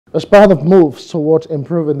As part of moves towards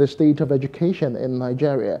improving the state of education in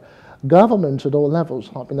Nigeria, governments at all levels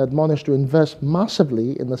have been admonished to invest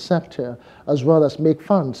massively in the sector as well as make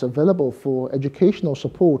funds available for educational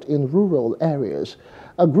support in rural areas.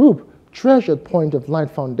 A group, Treasured Point of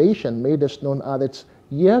Light Foundation, made this known at its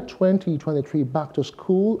Year 2023 Back to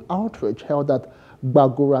School outreach held at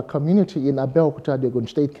Gbagura community in Abeokuta, the Ogun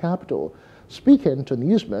State capital. Speaking to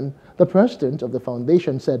newsmen, the president of the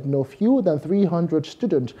foundation said no fewer than 300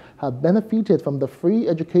 students have benefited from the free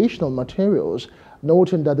educational materials,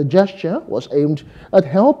 noting that the gesture was aimed at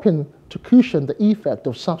helping to cushion the effect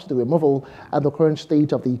of subsidy removal and the current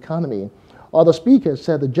state of the economy. Other speakers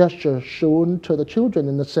said the gesture shown to the children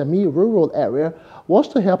in the semi-rural area was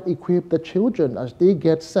to help equip the children as they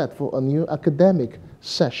get set for a new academic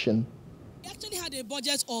session. We actually had a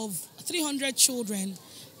budget of 300 children,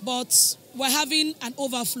 but we're having an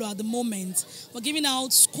overflow at the moment. We're giving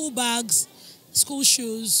out school bags, school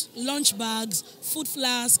shoes, lunch bags, food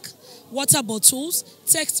flask, water bottles,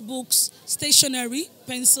 textbooks, stationery,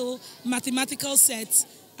 pencil, mathematical sets,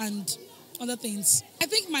 and other things. I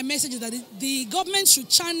think my message is that the government should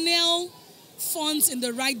channel funds in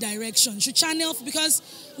the right direction, because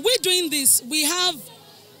we're doing this. We have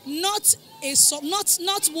not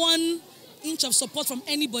 1 inch of support from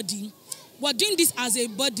anybody. We're doing this as a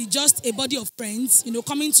body, just a body of friends,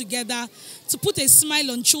 coming together to put a smile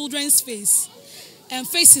on children's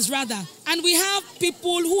faces rather. And we have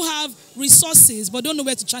people who have resources but don't know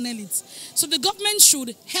where to channel it. So the government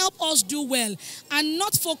should help us do well and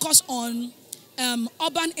not focus on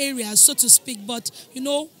urban areas, so to speak. But,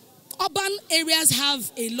 urban areas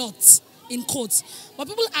have a lot, in quotes. But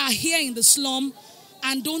people are here in the slum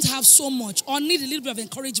and don't have so much or need a little bit of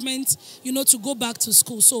encouragement, to go back to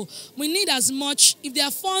school. So we need as much, if there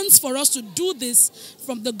are funds for us to do this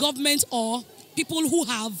from the government or people who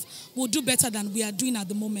have, will do better than we are doing at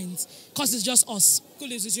the moment, because it's just us.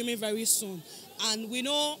 School is resuming very soon, and we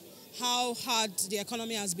know how hard the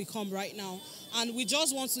economy has become right now. And we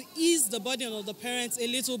just want to ease the burden of the parents a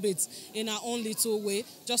little bit in our own little way.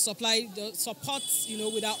 Just supply the support,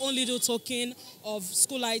 with our own little token of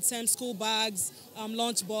school items, school bags,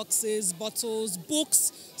 lunch boxes, bottles,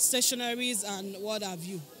 books, stationaries, and what have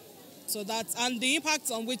you. So and the impact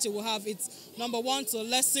on which it will have, it's number one, to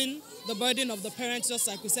lessen the burden of the parents, just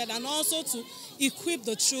like we said, and also to equip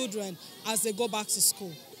the children as they go back to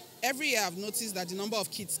school. Every year I've noticed that the number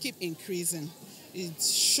of kids keep increasing. It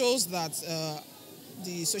shows that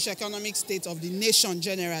the socioeconomic state of the nation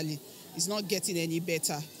generally is not getting any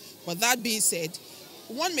better. But that being said,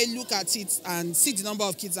 one may look at it and see the number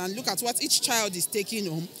of kids and look at what each child is taking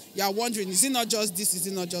home. You are wondering, is it not just this, is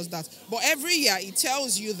it not just that? But every year it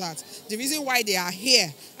tells you that the reason why they are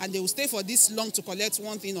here and they will stay for this long to collect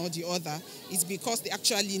one thing or the other is because they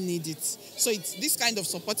actually need it. So this kind of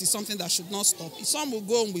support is something that should not stop. Some will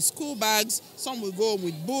go home with school bags, some will go home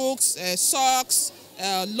with books, socks,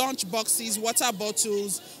 lunch boxes, water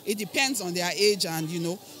bottles. It depends on their age and,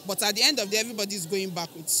 but at the end of the day, everybody is going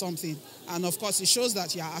back with something. And of course, it shows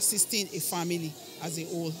that you are assisting a family as a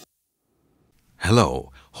whole.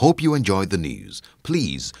 Hello, hope you enjoyed the news.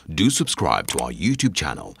 Please do subscribe to our YouTube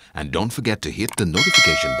channel and don't forget to hit the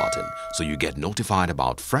notification button so you get notified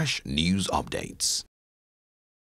about fresh news updates.